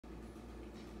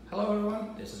Hello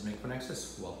everyone, this is Mick for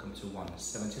Nexus. Welcome to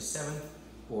 177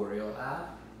 Oriole Ave,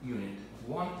 Unit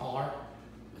 1R,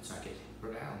 Pawtucket,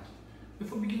 Rhode Island.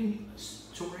 Before beginning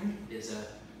touring, there's a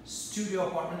studio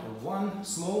apartment,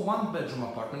 one bedroom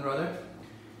apartment rather.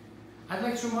 I'd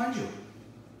like to remind you,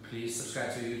 please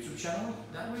subscribe to the YouTube channel.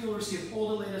 That way you'll receive all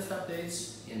the latest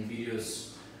updates and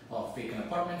videos of vacant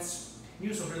apartments,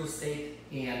 news of real estate,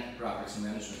 and property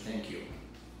management. Thank you.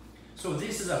 So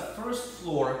this is a first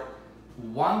floor,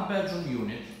 one bedroom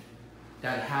unit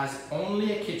that has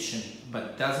only a kitchen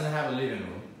but doesn't have a living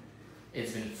room.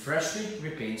 It's been freshly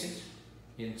repainted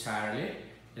entirely.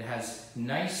 It has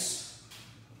nice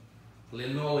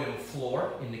linoleum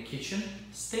floor in the kitchen,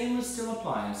 stainless steel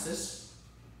appliances,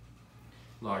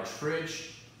 large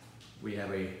fridge. We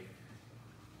have a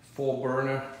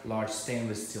 4-burner large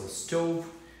stainless steel stove,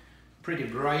 pretty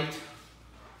bright,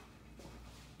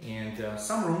 and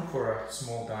some room for a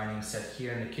small dining set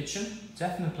here in the kitchen.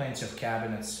 Definitely plenty of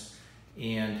cabinets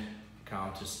and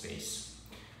counter space.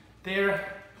 There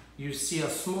you see a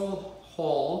small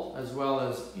hall as well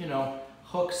as,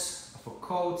 hooks for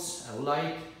coats, a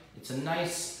light. It's a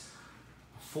nice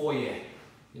foyer,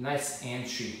 a nice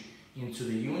entry into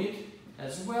the unit,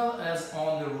 as well as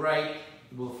on the right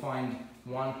you will find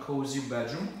one cozy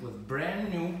bedroom with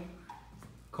brand new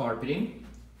carpeting,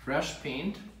 fresh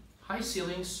paint, high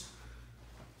ceilings,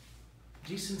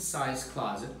 decent sized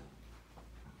closet,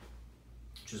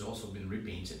 which has also been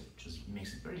repainted, which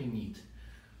makes it very neat.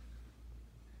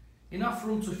 Enough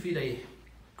room to fit a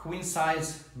queen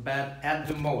size bed at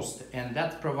the most, and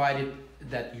that's provided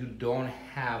that you don't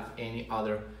have any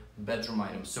other bedroom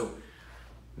items. So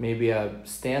maybe a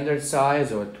standard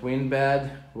size or a twin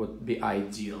bed would be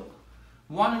ideal.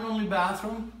 One and only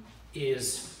bathroom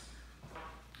is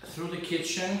through the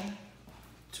kitchen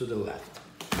to the left,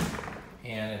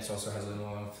 and it also has a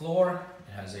linoleum floor.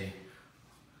 It has a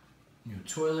new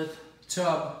toilet,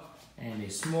 tub, and a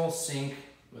small sink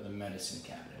with a medicine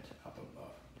cabinet up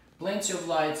above. Plenty of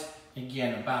lights.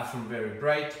 Again, a bathroom very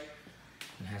bright.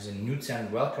 It has a new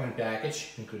tenant welcoming package,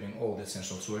 including all the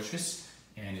essential toiletries,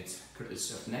 and it's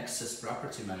courtesy of Nexus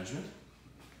Property Management.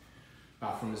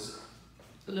 Bathroom is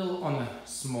a little on the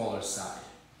smaller side.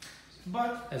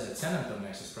 But as a tenant of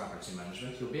Nexus Property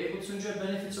Management, you'll be able to enjoy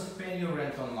benefits of paying your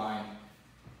rent online.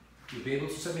 You'll be able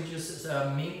to submit your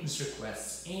maintenance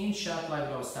requests and chat live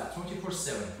with our staff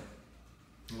 24/7.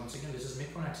 And once again, this is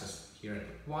Mick for Nexus here at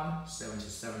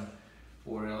 177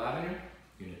 Oriole Avenue,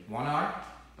 Unit 1R,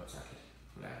 Pawtucket,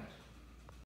 Rhode Island.